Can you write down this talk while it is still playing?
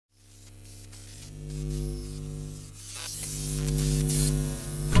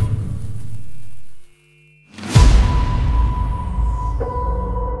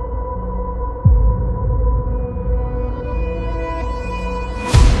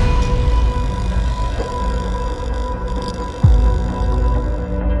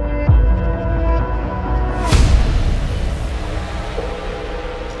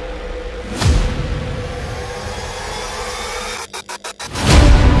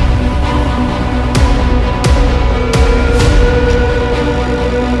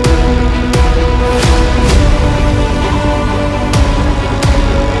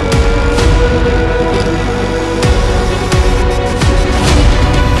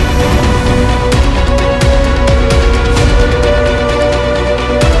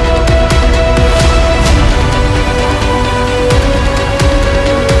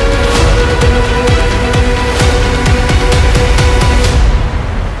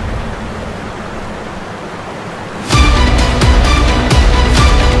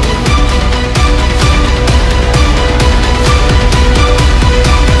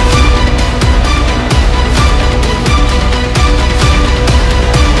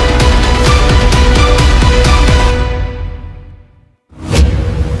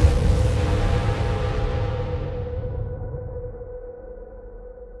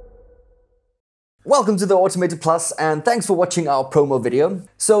Welcome to the Automator Plus, and thanks for watching our promo video.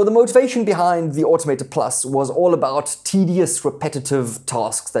 So the motivation behind the Automator Plus was all about tedious, repetitive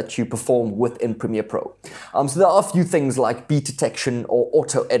tasks that you perform within Premiere Pro. So there are a few things like beat detection or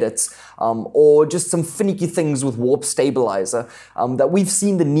auto edits, or just some finicky things with warp stabilizer that we've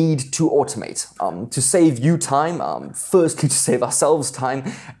seen the need to automate to save you time, firstly to save ourselves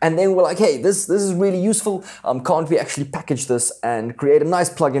time, and then we're like, hey, this is really useful. Can't we actually package this and create a nice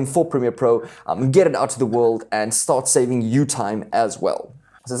plugin for Premiere Pro? Get it out to the world and start saving you time as well.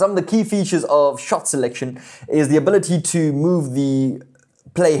 So some of the key features of shot selection is the ability to move the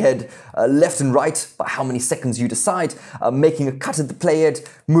playhead left and right by how many seconds you decide, making a cut at the playhead,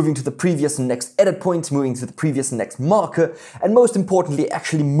 moving to the previous and next edit point, moving to the previous and next marker, and most importantly,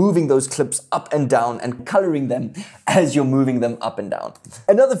 actually moving those clips up and down and coloring them as you're moving them up and down.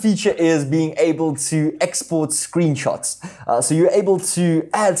 Another feature is being able to export screenshots. So you're able to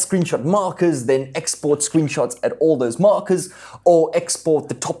add screenshot markers, then export screenshots at all those markers, or export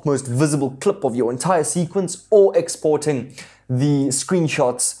the topmost visible clip of your entire sequence, or exporting the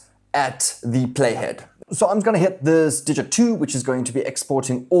screenshots at the playhead. So I'm going to hit this digit 2, which is going to be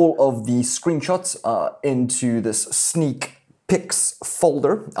exporting all of the screenshots into this sneak pics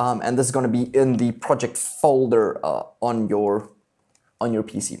folder, and this is going to be in the project folder on your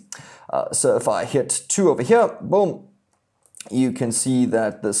PC. So if I hit 2 over here, boom, you can see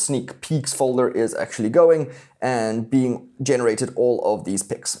that the sneak peeks folder is actually going and being generated all of these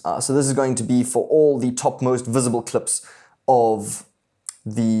pics. So this is going to be for all the topmost visible clips of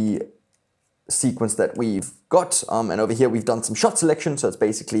the sequence that we've got, and over here we've done some shot selection, so it's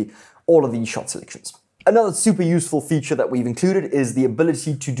basically all of these shot selections. Another super useful feature that we've included is the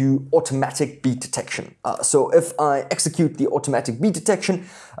ability to do automatic beat detection. So if I execute the automatic beat detection,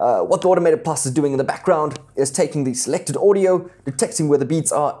 what the Automator Plus is doing in the background is taking the selected audio, detecting where the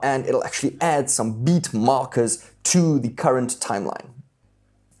beats are, and it'll actually add some beat markers to the current timeline.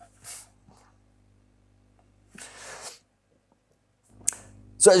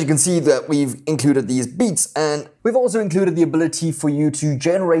 So as you can see that we've included these beats, and we've also included the ability for you to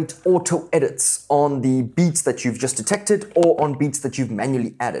generate auto edits on the beats that you've just detected or on beats that you've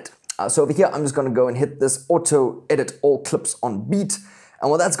manually added. So over here, I'm just going to go and hit this auto edit all clips on beat. And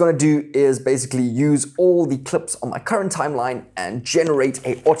what that's going to do is basically use all the clips on my current timeline and generate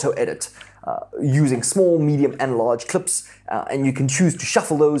a auto edit using small, medium, and large clips. And you can choose to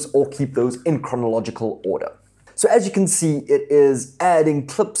shuffle those or keep those in chronological order. So as you can see, it is adding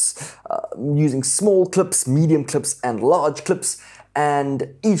clips using small clips, medium clips, and large clips,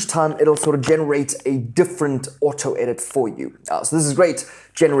 and each time it'll sort of generate a different auto edit for you. So this is great,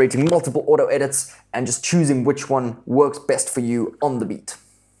 generating multiple auto edits and just choosing which one works best for you on the beat.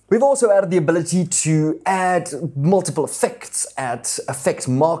 We've also added the ability to add multiple effects at effect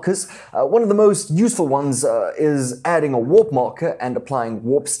markers. One of the most useful ones is adding a warp marker and applying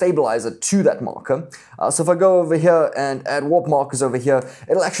warp stabilizer to that marker. So if I go over here and add warp markers over here,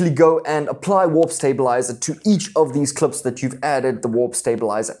 it'll actually go and apply warp stabilizer to each of these clips that you've added the warp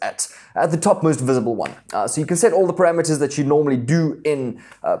stabilizer at the topmost visible one. So you can set all the parameters that you normally do in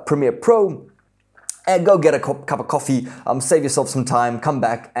Premiere Pro, and go get a cup of coffee, save yourself some time, come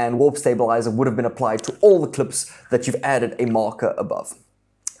back, and warp stabilizer would have been applied to all the clips that you've added a marker above.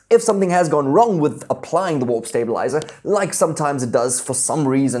 If something has gone wrong with applying the warp stabilizer, like sometimes it does for some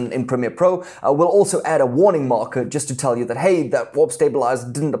reason in Premiere Pro, we'll also add a warning marker just to tell you that, hey, that warp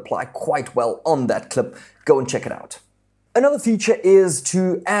stabilizer didn't apply quite well on that clip. Go and check it out. Another feature is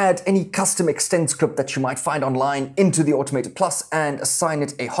to add any custom extend script that you might find online into the Automator Plus and assign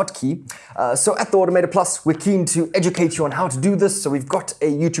it a hotkey. So at the Automator Plus, we're keen to educate you on how to do this. So we've got a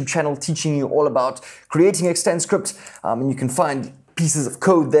YouTube channel teaching you all about creating extend script, and you can find pieces of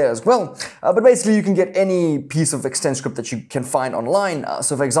code there as well. But basically you can get any piece of extend script that you can find online.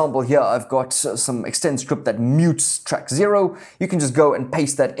 So for example, here I've got some extend script that mutes track 0. You can just go and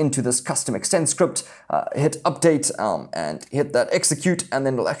paste that into this custom extend script, hit update and hit that execute, and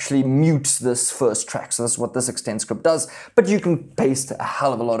then it'll actually mute this first track. So this is what this extend script does, but you can paste a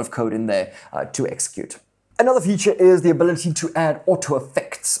hell of a lot of code in there to execute. Another feature is the ability to add auto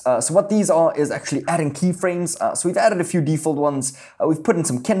effects. So what these are is actually adding keyframes. So we've added a few default ones. We've put in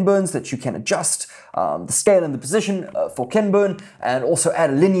some Ken burns that you can adjust, the scale and the position for Ken burn, and also add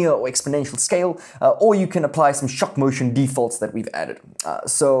a linear or exponential scale, or you can apply some shock motion defaults that we've added.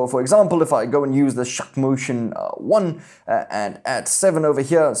 So for example, if I go and use the shock motion 1 and add 7 over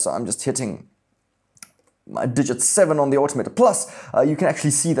here, so I'm just hitting my digit 7 on the Automator Plus, you can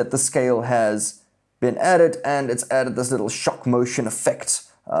actually see that the scale has been added, and it's added this little shock motion effect.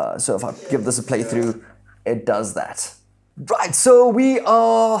 So if I give this a playthrough, it does that. Right, so we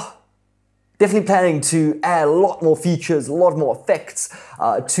are Definitely planning to add a lot more features, a lot more effects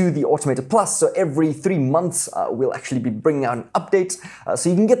to the Automator Plus. So every 3 months, we'll actually be bringing out an update. So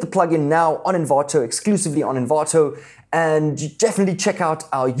you can get the plugin now on Envato, exclusively on Envato. And definitely check out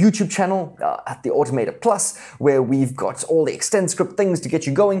our YouTube channel at the Automator Plus, where we've got all the extend script things to get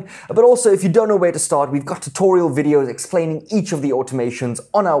you going. But also, if you don't know where to start, we've got tutorial videos explaining each of the automations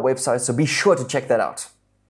on our website, so be sure to check that out.